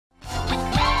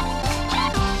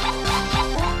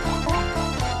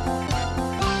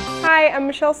I'm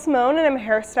Michelle Simone and I'm a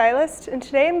hairstylist, and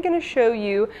today I'm going to show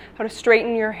you how to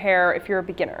straighten your hair if you're a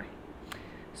beginner.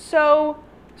 So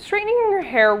straightening your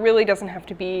hair really doesn't have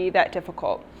to be that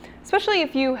difficult, especially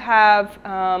if you have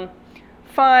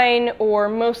fine or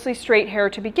mostly straight hair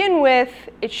to begin with.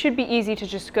 It should be easy to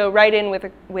just go right in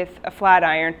with a flat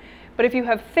iron. But if you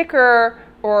have thicker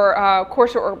or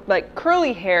coarser or like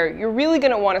curly hair, you're really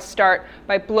going to want to start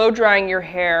by blow drying your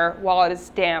hair while it is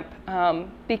damp,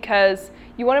 because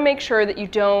you want to make sure that you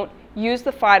don't use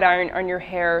the flat iron on your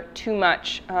hair too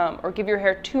much or give your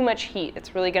hair too much heat.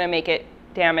 It's really going to make it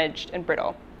damaged and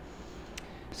brittle.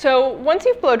 So once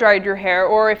you've blow dried your hair,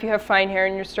 or if you have fine hair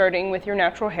and you're starting with your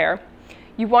natural hair,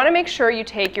 you want to make sure you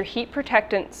take your heat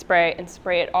protectant spray and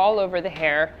spray it all over the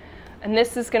hair. And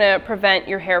this is going to prevent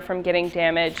your hair from getting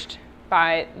damaged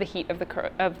by the heat of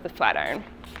the flat iron.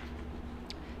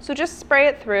 So just spray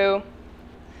it through,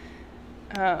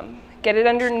 get it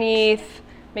underneath,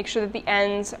 make sure that the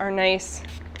ends are nice,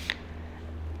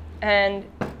 and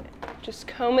just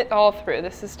comb it all through.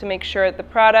 This is to make sure that the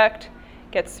product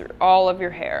gets through all of your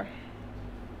hair.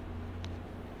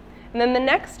 And then the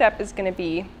next step is going to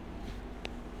be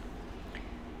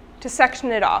to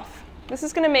section it off. This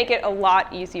is going to make it a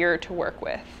lot easier to work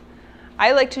with.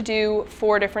 I like to do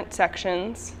 4 different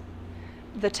sections: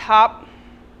 the top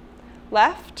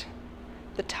left,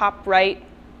 the top right,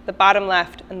 the bottom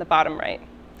left, and the bottom right.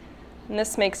 And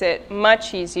this makes it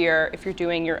much easier if you're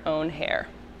doing your own hair.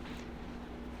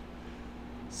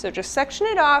 So just section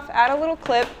it off, add a little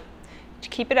clip to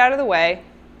keep it out of the way.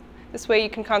 This way you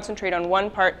can concentrate on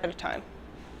one part at a time.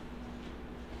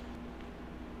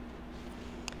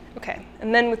 Okay,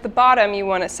 and then with the bottom, you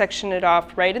want to section it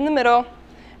off right in the middle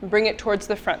and bring it towards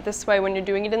the front. This way, when you're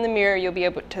doing it in the mirror, you'll be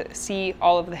able to see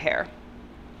all of the hair.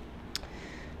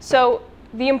 So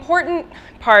the important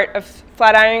part of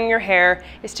flat ironing your hair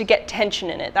is to get tension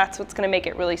in it. That's what's going to make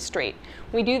it really straight.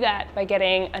 We do that by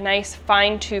getting a nice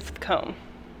fine-toothed comb.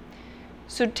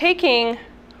 So taking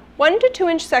 1 to 2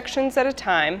 inch sections at a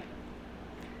time,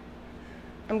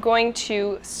 I'm going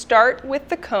to start with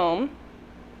the comb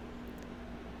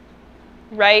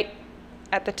right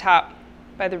at the top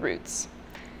by the roots.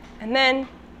 And then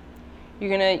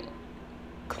you're going to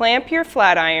clamp your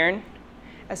flat iron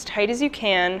as tight as you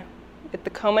can with the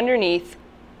comb underneath,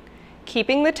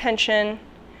 keeping the tension,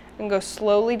 and go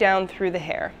slowly down through the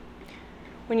hair.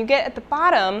 When you get at the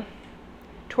bottom,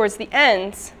 towards the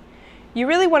ends, you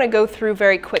really want to go through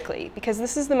very quickly, because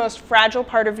this is the most fragile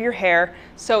part of your hair,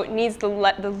 so it needs the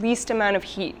least amount of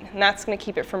heat, and that's going to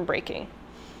keep it from breaking.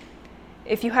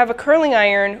 If you have a curling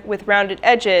iron with rounded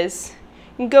edges,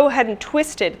 you can go ahead and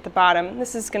twist it at the bottom.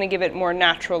 This is going to give it a more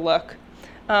natural look.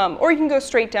 Or you can go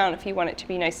straight down if you want it to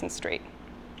be nice and straight.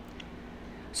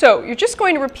 So you're just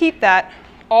going to repeat that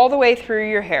all the way through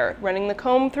your hair, running the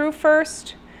comb through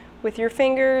first with your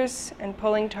fingers and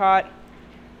pulling taut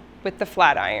with the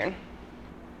flat iron.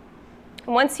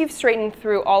 And once you've straightened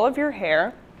through all of your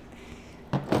hair,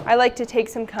 I like to take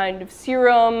some kind of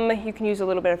serum. You can use a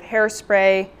little bit of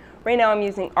hairspray. Right now I'm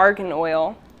using argan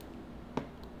oil.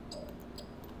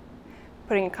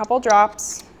 Putting a couple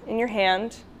drops in your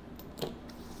hand,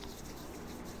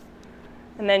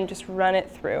 and then just run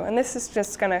it through. And this is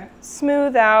just going to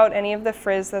smooth out any of the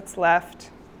frizz that's left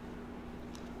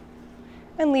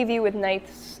and leave you with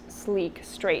nice, sleek,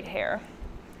 straight hair.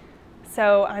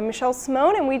 So I'm Michelle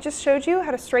Simone, and we just showed you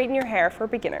how to straighten your hair for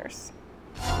beginners.